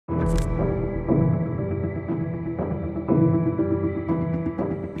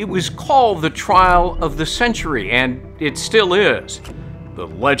It was called the trial of the century, and it still is. The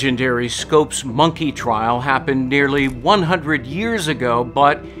legendary Scopes monkey trial happened nearly 100 years ago,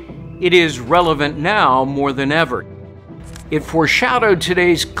 but it is relevant now more than ever. It foreshadowed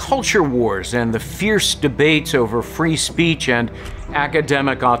today's culture wars and the fierce debates over free speech and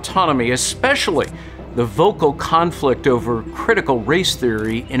academic autonomy, especially the vocal conflict over critical race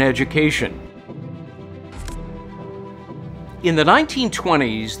theory in education. In the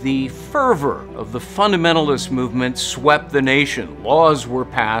 1920s, the fervor of the fundamentalist movement swept the nation. Laws were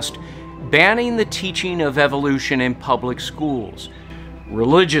passed banning the teaching of evolution in public schools.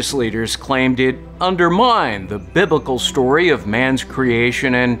 Religious leaders claimed it undermined the biblical story of man's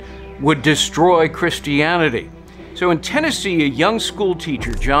creation and would destroy Christianity. So in Tennessee, a young school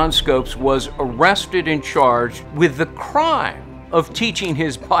teacher, John Scopes, was arrested and charged with the crime of teaching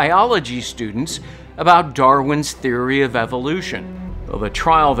his biology students about Darwin's theory of evolution. Well, the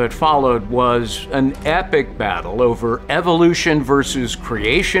trial that followed was an epic battle over evolution versus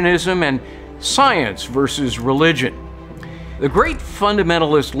creationism and science versus religion. The great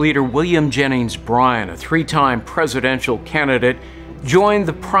fundamentalist leader William Jennings Bryan, a three-time presidential candidate, joined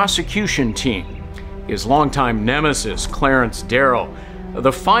the prosecution team. His longtime nemesis, Clarence Darrow,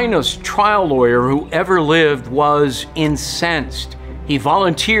 the finest trial lawyer who ever lived, was incensed. He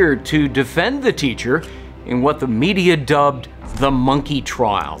volunteered to defend the teacher in what the media dubbed the monkey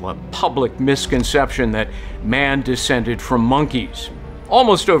trial, a public misconception that man descended from monkeys.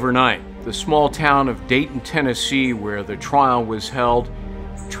 Almost overnight, the small town of Dayton, Tennessee, where the trial was held,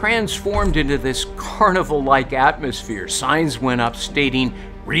 transformed into this carnival-like atmosphere. Signs went up stating,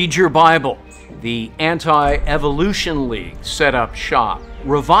 "Read your Bible." The Anti-Evolution League set up shop.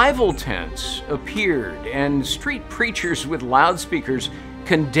 Revival tents appeared, and street preachers with loudspeakers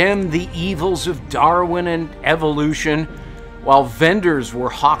condemned the evils of Darwin and evolution, while vendors were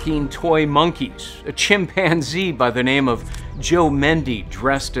hawking toy monkeys. A chimpanzee by the name of Joe Mendy,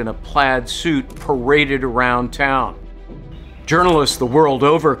 dressed in a plaid suit, paraded around town. Journalists the world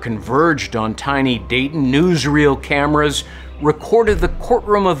over converged on tiny Dayton newsreel cameras, recorded the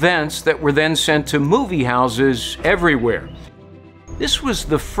courtroom events that were then sent to movie houses everywhere. This was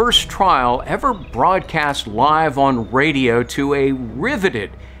the first trial ever broadcast live on radio to a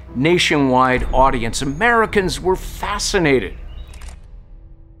riveted nationwide audience. Americans were fascinated.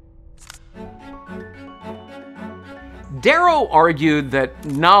 Darrow argued that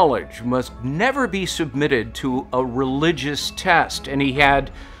knowledge must never be submitted to a religious test, and he had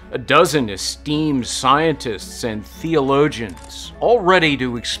a dozen esteemed scientists and theologians all ready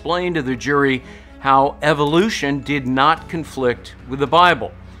to explain to the jury how evolution did not conflict with the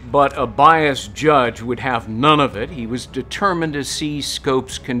Bible. But a biased judge would have none of it. He was determined to see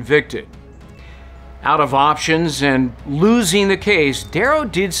Scopes convicted. Out of options and losing the case, Darrow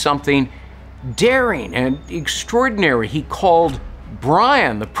did something daring and extraordinary. He called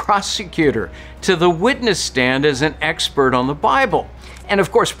Bryan, the prosecutor, to the witness stand as an expert on the Bible. And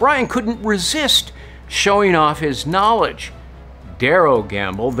of course, Bryan couldn't resist showing off his knowledge. Darrow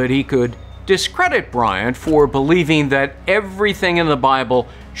gambled that he could discredit Bryan for believing that everything in the Bible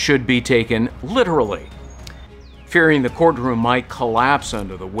should be taken literally. Fearing the courtroom might collapse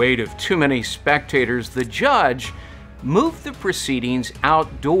under the weight of too many spectators, the judge moved the proceedings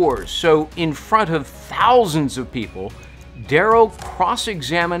outdoors. So in front of thousands of people, Darrow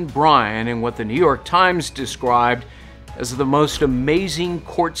cross-examined Bryan in what the New York Times described as the most amazing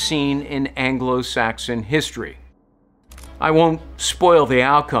court scene in Anglo-Saxon history. I won't spoil the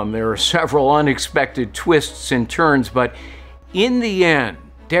outcome. There are several unexpected twists and turns, but in the end,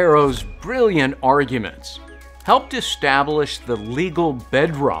 Darrow's brilliant arguments helped establish the legal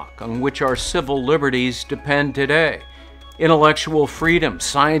bedrock on which our civil liberties depend today: intellectual freedom,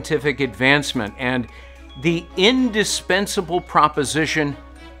 scientific advancement, and the indispensable proposition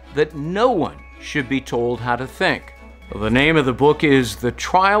that no one should be told how to think. The name of the book is The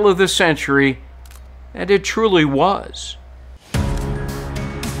Trial of the Century, and it truly was.